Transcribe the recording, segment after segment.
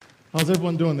How's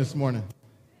everyone doing this morning?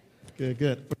 Good,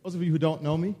 good. For those of you who don't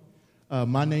know me,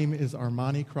 my name is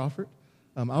Armani Crawford.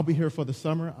 I'll be here for the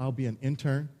summer. I'll be an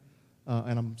intern,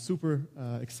 and I'm super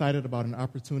excited about an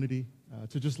opportunity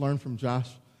to just learn from Josh,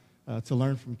 to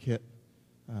learn from Kit.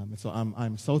 And so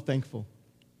I'm so thankful.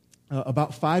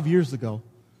 About 5 years ago,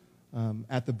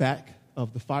 at the back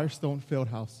of the Firestone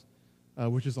Fieldhouse,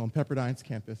 which is on Pepperdine's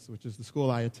campus, which is the school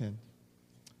I attend,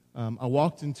 I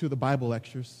walked into the Bible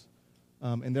lectures,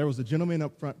 and there was a gentleman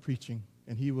up front preaching,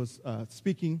 and he was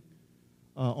speaking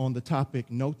on the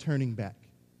topic, no turning back.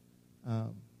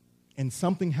 And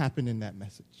something happened in that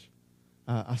message.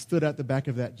 I stood at the back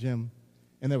of that gym,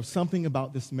 and there was something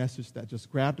about this message that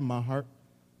just grabbed my heart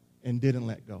and didn't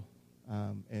let go.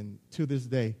 And to this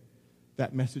day,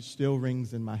 that message still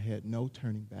rings in my head, no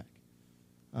turning back.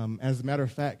 As a matter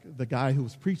of fact, the guy who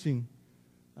was preaching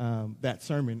that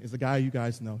sermon is a guy you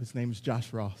guys know. His name is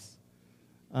Josh Ross.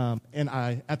 And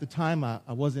at the time, I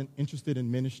wasn't interested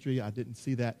in ministry. I didn't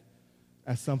see that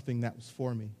as something that was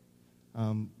for me.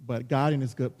 But God, in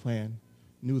His good plan,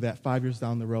 knew that 5 years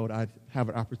down the road, I'd have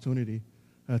an opportunity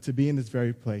to be in this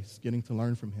very place, getting to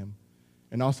learn from Him.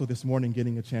 And also this morning,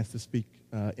 getting a chance to speak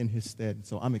in His stead.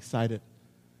 So I'm excited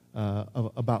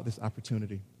about this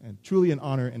opportunity. And truly an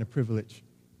honor and a privilege.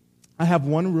 I have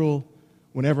one rule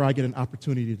whenever I get an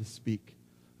opportunity to speak.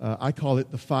 I call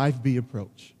it the 5B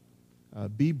approach.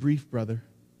 Be brief, brother.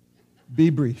 Be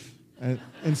brief.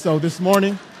 And so this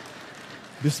morning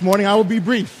I will be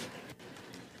brief.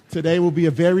 Today will be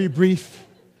a very brief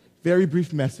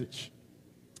message.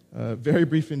 Very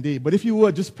brief indeed. But if you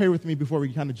would, just pray with me before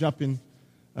we kind of jump into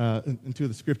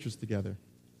the scriptures together.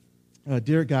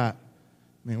 Dear God,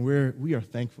 man, we are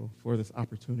thankful for this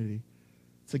opportunity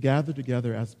to gather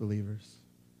together as believers.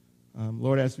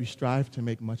 Lord, as we strive to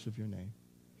make much of your name,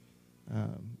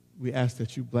 we ask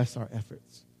that you bless our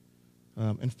efforts.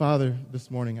 And Father, this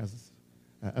morning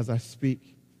as I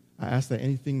speak, I ask that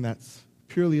anything that's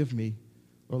purely of me,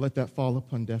 Lord, let that fall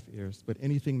upon deaf ears. But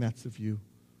anything that's of you,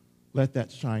 let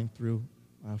that shine through.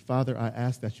 Father, I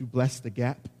ask that you bless the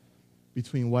gap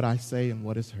between what I say and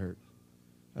what is heard.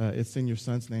 It's in your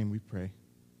Son's name we pray.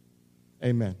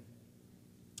 Amen.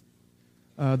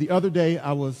 The other day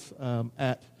I was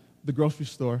at the grocery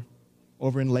store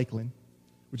over in Lakeland,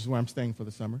 which is where I'm staying for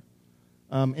the summer.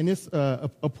 And it's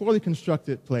a poorly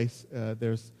constructed place.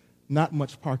 There's not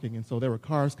much parking, and so there were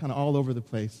cars kind of all over the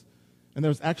place. And there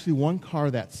was actually one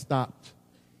car that stopped,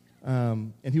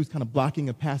 and he was kind of blocking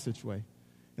a passageway.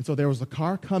 And so there was a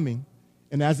car coming,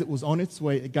 and as it was on its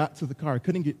way, it got to the car. It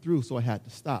couldn't get through, so it had to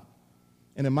stop.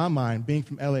 And in my mind, being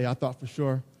from L.A., I thought for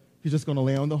sure he's just going to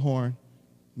lay on the horn,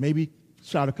 maybe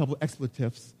shout a couple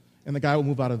expletives, and the guy would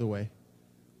move out of the way.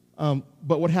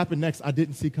 But what happened next, I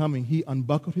didn't see coming. He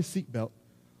unbuckled his seatbelt,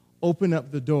 opened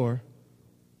up the door,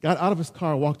 got out of his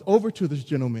car, walked over to this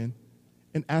gentleman,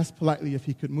 and asked politely if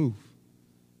he could move.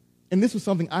 And this was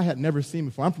something I had never seen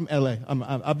before. I'm from L.A.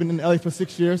 I've been in L.A. for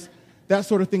 6 years. That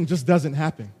sort of thing just doesn't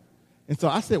happen. And so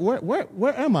I said,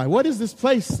 where am I? What is this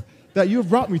place that you have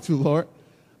brought me to, Lord?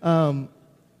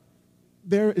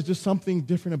 There is just something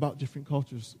different about different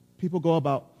cultures. People go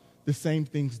about the same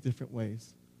things different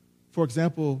ways. For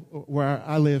example, where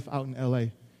I live out in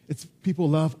L.A., it's people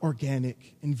love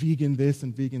organic and vegan this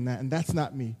and vegan that, and that's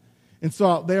not me. And so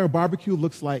out there, barbecue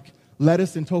looks like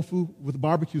lettuce and tofu with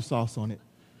barbecue sauce on it.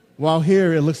 While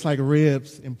here, it looks like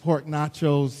ribs and pork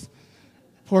nachos,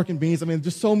 pork and beans. I mean,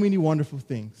 just so many wonderful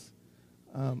things.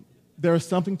 There is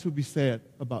something to be said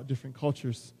about different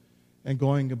cultures and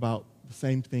going about the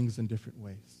same things in different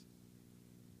ways.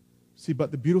 See,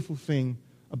 but the beautiful thing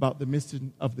about the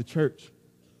mission of the church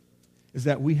is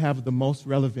that we have the most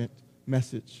relevant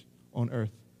message on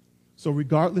earth. So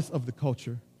regardless of the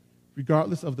culture,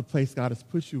 regardless of the place God has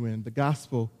put you in, the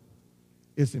gospel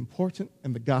is important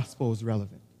and the gospel is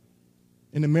relevant.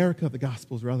 In America, the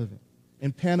gospel is relevant.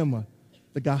 In Panama,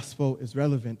 the gospel is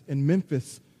relevant. In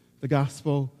Memphis, the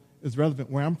gospel is relevant.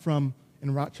 Where I'm from,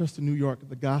 in Rochester, New York,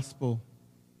 the gospel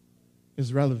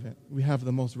is relevant. We have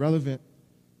the most relevant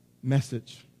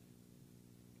message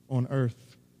on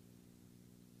earth.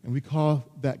 And we call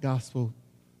that gospel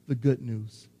the good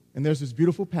news. And there's this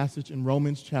beautiful passage in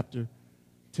Romans chapter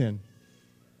 10.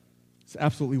 It's an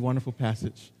absolutely wonderful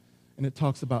passage. And it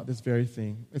talks about this very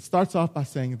thing. It starts off by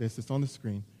saying this. It's on the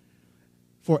screen.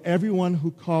 For everyone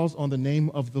who calls on the name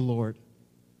of the Lord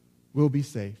will be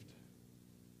saved.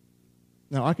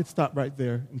 Now, I could stop right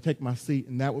there and take my seat,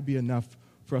 and that would be enough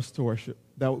for us to worship.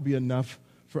 That would be enough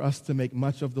for us to make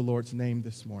much of the Lord's name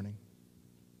this morning.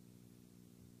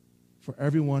 For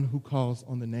everyone who calls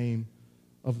on the name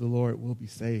of the Lord will be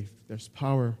saved. There's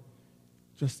power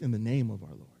just in the name of our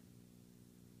Lord.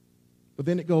 But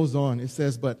then it goes on. It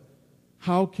says, but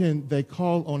how can they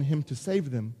call on him to save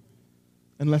them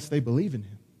unless they believe in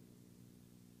him?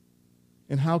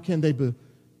 And how can they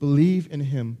believe in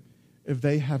him if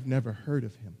they have never heard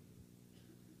of him?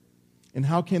 And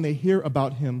how can they hear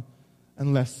about him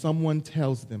unless someone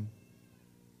tells them?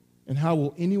 And how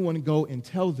will anyone go and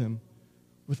tell them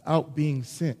without being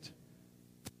sent?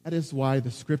 That is why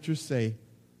the scriptures say,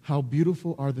 how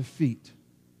beautiful are the feet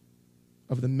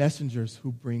of the messengers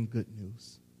who bring good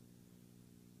news.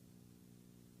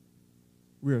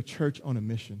 We're a church on a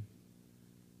mission.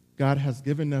 God has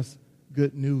given us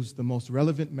good news, the most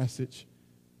relevant message,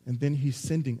 and then he's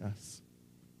sending us.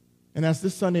 And as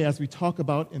this Sunday, as we talk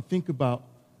about and think about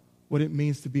what it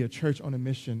means to be a church on a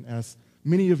mission, as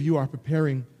many of you are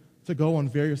preparing to go on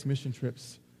various mission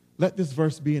trips, let this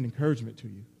verse be an encouragement to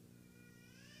you.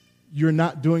 You're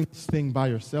not doing this thing by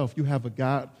yourself. You have a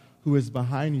God who is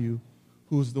behind you,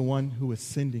 who is the one who is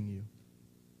sending you.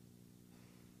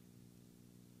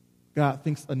 God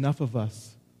thinks enough of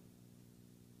us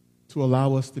to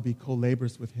allow us to be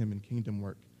co-laborers with him in kingdom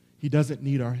work. He doesn't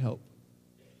need our help,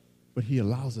 but he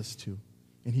allows us to.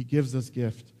 And he gives us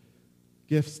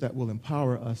gifts that will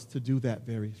empower us to do that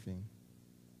very thing.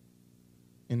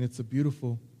 And it's a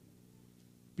beautiful,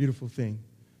 beautiful thing.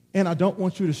 And I don't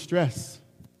want you to stress.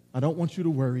 I don't want you to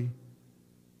worry,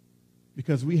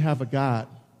 because we have a God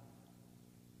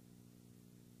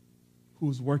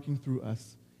who's working through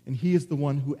us, and he is the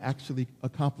one who actually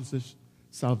accomplishes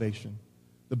salvation.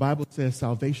 The Bible says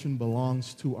salvation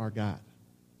belongs to our God.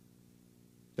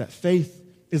 That faith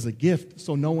is a gift,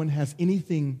 so no one has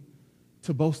anything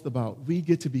to boast about. We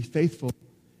get to be faithful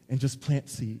and just plant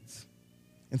seeds.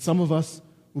 And some of us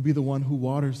will be the one who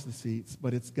waters the seeds,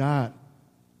 but it's God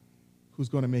who's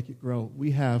going to make it grow.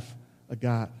 We have a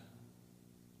God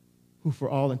who, for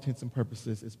all intents and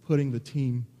purposes, is putting the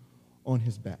team on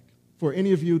his back. For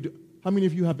any of you, how many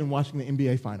of you have been watching the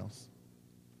NBA Finals?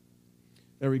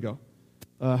 There we go.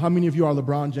 How many of you are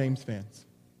LeBron James fans?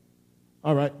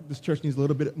 All right, this church needs a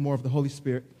little bit more of the Holy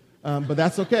Spirit, but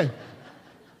that's okay.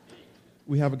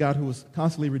 We have a God who is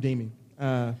constantly redeeming.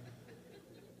 I'm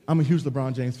a huge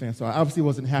LeBron James fan, so I obviously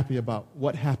wasn't happy about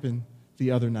what happened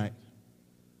the other night.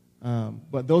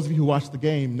 But those of you who watched the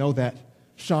game know that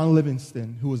Sean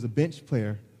Livingston, who was a bench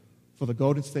player for the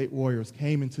Golden State Warriors,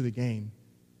 came into the game,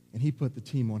 and he put the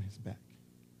team on his back.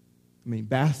 I mean,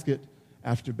 basket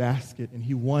after basket, and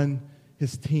he won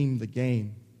his team the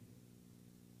game.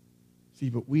 See,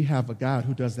 but we have a God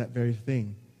who does that very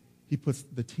thing. He puts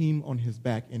the team on his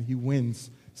back, and he wins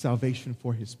salvation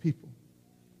for his people.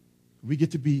 We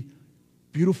get to be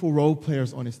beautiful role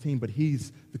players on his team, but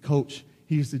he's the coach,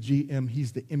 he's the GM,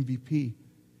 he's the MVP.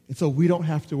 And so we don't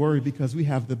have to worry because we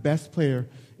have the best player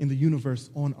in the universe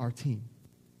on our team.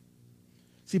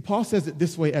 See, Paul says it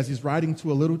this way as he's writing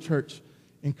to a little church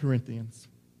in Corinthians.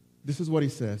 This is what he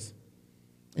says.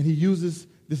 And he uses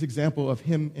this example of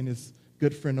him and his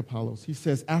good friend Apollos. He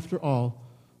says, after all,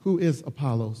 who is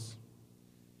Apollos?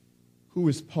 Who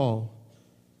is Paul?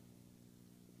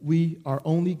 We are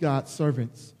only God's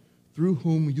servants through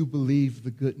whom you believe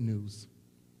the good news.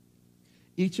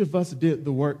 Each of us did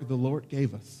the work the Lord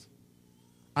gave us.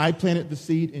 I planted the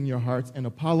seed in your hearts, and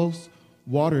Apollos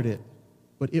watered it,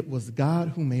 but it was God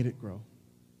who made it grow.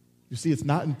 You see, it's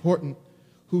not important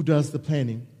who does the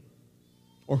planting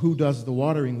or who does the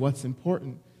watering. What's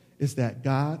important is that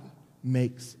God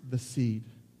makes the seed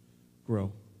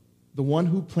grow. The one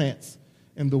who plants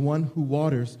and the one who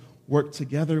waters work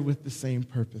together with the same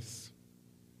purpose.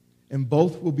 And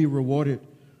both will be rewarded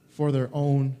for their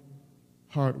own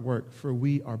hard work, for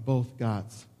we are both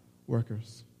God's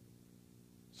workers.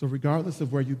 So regardless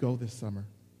of where you go this summer,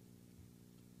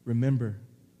 remember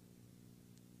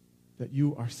that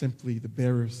you are simply the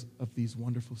bearers of these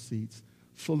wonderful seeds,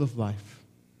 full of life.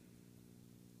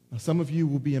 Now, some of you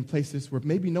will be in places where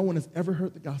maybe no one has ever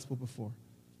heard the gospel before,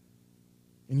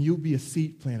 and you'll be a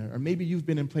seed planter. Or maybe you've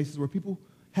been in places where people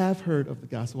have heard of the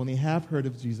gospel and they have heard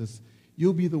of Jesus.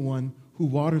 You'll be the one who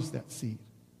waters that seed.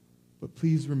 But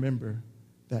please remember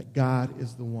that God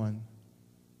is the one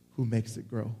who makes it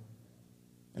grow.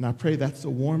 And I pray that's a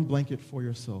warm blanket for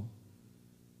your soul,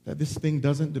 that this thing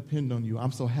doesn't depend on you.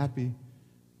 I'm so happy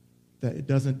that it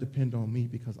doesn't depend on me,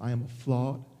 because I am a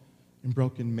flawed and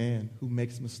broken man who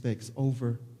makes mistakes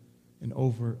over and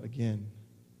over again.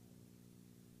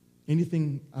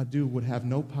 Anything I do would have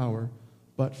no power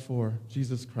but for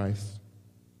Jesus Christ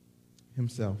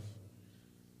himself.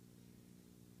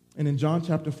 And in John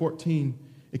chapter 14,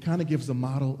 it kind of gives a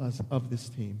model of this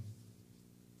team.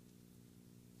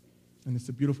 And it's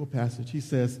a beautiful passage. He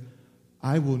says,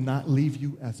 I will not leave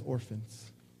you as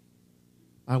orphans.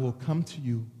 I will come to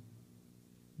you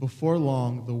before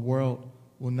long, the world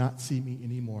will not see me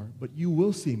anymore, but you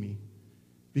will see me.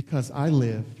 Because I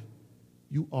live,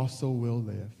 you also will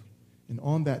live. And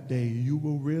on that day, you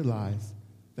will realize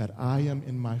that I am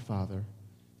in my Father,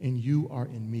 and you are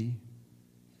in me,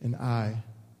 and I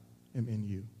am in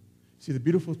you. See, the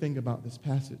beautiful thing about this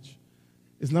passage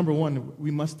is, number one,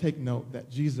 we must take note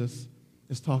that Jesus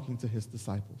is talking to his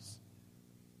disciples.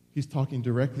 He's talking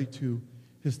directly to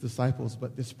his disciples,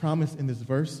 but this promise in this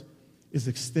verse is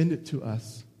extended to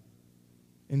us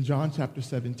in John chapter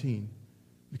 17,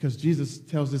 because Jesus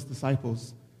tells his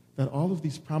disciples that all of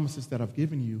these promises that I've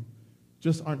given you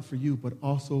just aren't for you, but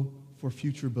also for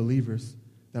future believers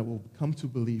that will come to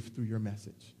believe through your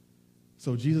message.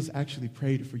 So Jesus actually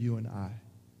prayed for you and I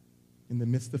in the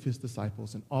midst of his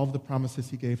disciples, and all of the promises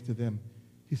he gave to them,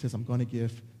 he says, I'm going to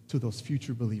give to those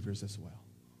future believers as well,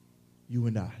 you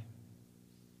and I.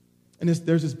 And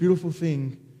there's this beautiful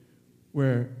thing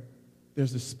where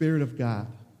there's the Spirit of God,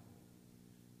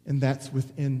 and that's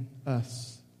within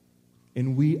us,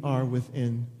 and we are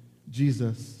within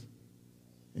Jesus,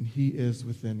 and he is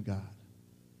within God.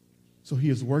 So he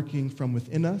is working from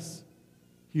within us.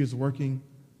 He is working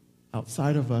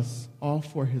outside of us, all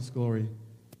for his glory,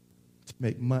 to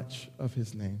make much of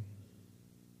his name.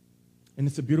 And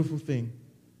it's a beautiful thing.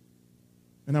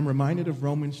 And I'm reminded of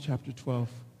Romans chapter 12,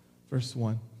 verse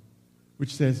 1,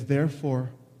 which says,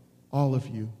 therefore, all of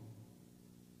you,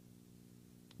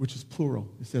 which is plural.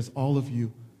 It says, all of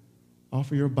you,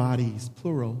 offer your bodies,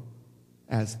 plural,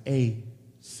 as a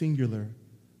singular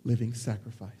living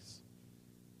sacrifice.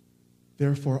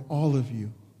 Therefore, all of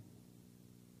you,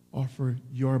 offer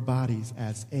your bodies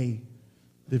as a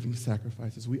living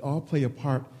sacrifices. We all play a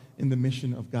part in the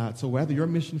mission of God. So whether your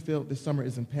mission field this summer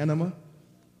is in Panama,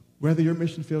 whether your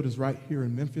mission field is right here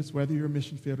in Memphis, whether your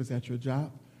mission field is at your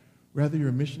job, whether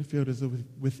your mission field is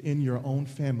within your own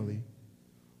family,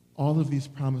 all of these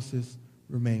promises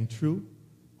remain true.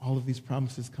 All of these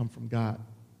promises come from God.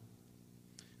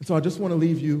 And so I just want to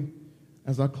leave you,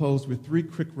 as I close, with 3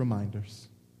 quick reminders.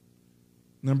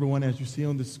 Number one, as you see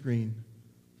on the screen,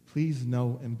 please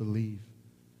know and believe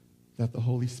that the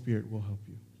Holy Spirit will help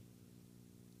you.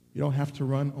 You don't have to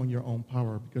run on your own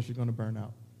power because you're going to burn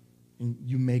out, and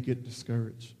you may get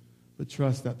discouraged. But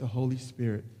trust that the Holy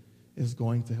Spirit is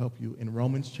going to help you. In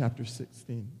Romans chapter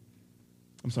 16,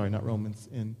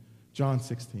 in John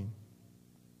 16,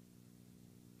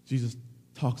 Jesus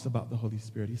talks about the Holy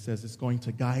Spirit. He says it's going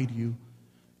to guide you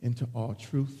into all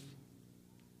truth.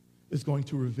 It's going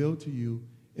to reveal to you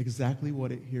exactly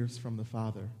what it hears from the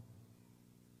Father.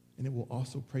 And it will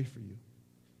also pray for you.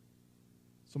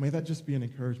 So may that just be an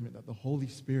encouragement that the Holy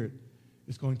Spirit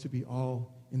is going to be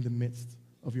all in the midst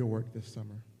of your work this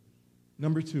summer.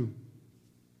 Number 2,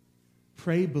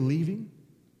 pray believing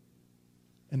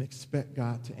and expect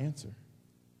God to answer.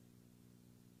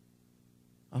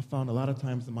 I found a lot of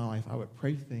times in my life I would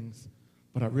pray things,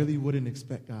 but I really wouldn't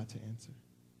expect God to answer.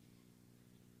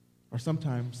 Or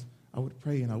sometimes I would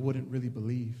pray and I wouldn't really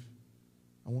believe.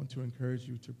 I want to encourage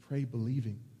you to pray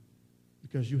believing,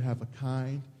 because you have a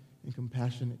kind and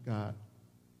compassionate God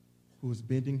who is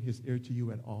bending his ear to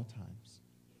you at all times.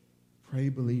 Pray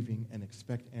believing and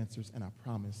expect answers, and I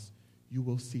promise you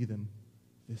will see them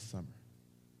this summer.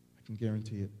 I can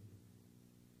guarantee it.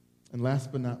 And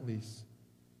last but not least,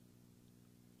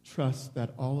 trust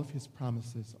that all of his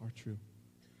promises are true.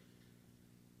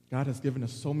 God has given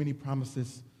us so many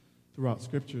promises throughout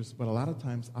scriptures, but a lot of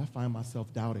times I find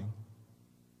myself doubting.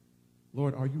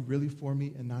 Lord, are you really for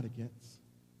me and not against?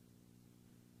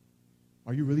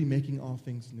 Are you really making all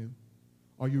things new?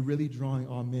 Are you really drawing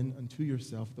all men unto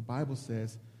yourself? The Bible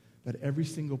says that every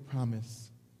single promise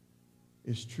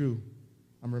is true.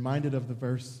 I'm reminded of the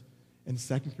verse in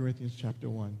 2 Corinthians chapter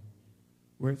 1,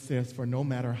 where it says, for no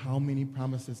matter how many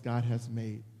promises God has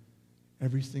made,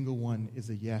 every single one is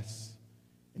a yes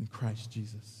in Christ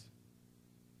Jesus.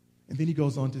 And then he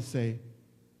goes on to say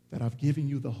that I've given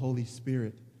you the Holy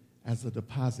Spirit as a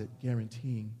deposit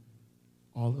guaranteeing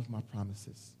all of my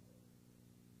promises.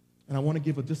 And I want to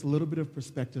give just a little bit of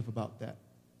perspective about that.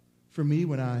 For me,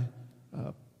 when I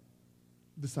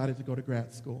decided to go to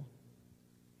grad school,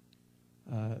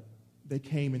 they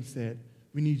came and said,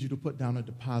 we need you to put down a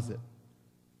deposit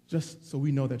just so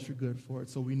we know that you're good for it,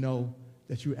 so we know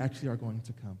that you actually are going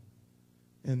to come.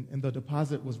 And the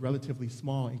deposit was relatively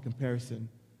small in comparison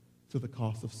to the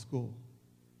cost of school.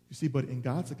 You see, but in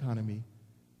God's economy,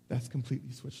 that's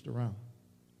completely switched around.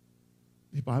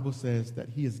 The Bible says that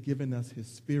he has given us his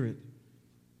Spirit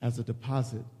as a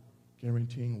deposit,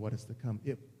 guaranteeing what is to come.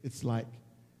 It's like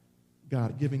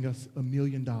God giving us $1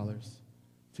 million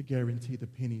to guarantee the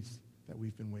pennies that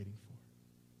we've been waiting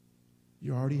for.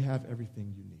 You already have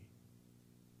everything you need.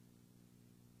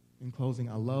 In closing,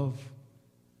 I love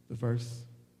the verse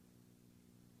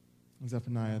in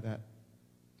Zephaniah that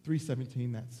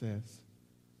 3:17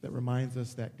 that reminds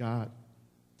us that God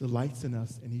delights in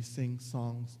us and he sings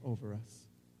songs over us.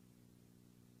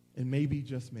 And maybe,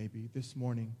 just maybe, this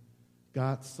morning,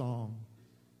 God's song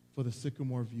for the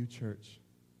Sycamore View Church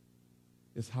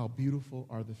is how beautiful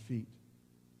are the feet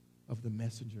of the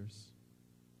messengers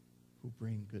who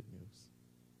bring good news.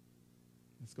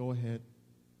 Let's go ahead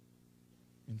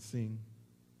and sing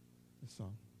this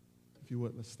song. If you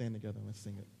would, let's stand together and let's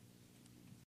sing it.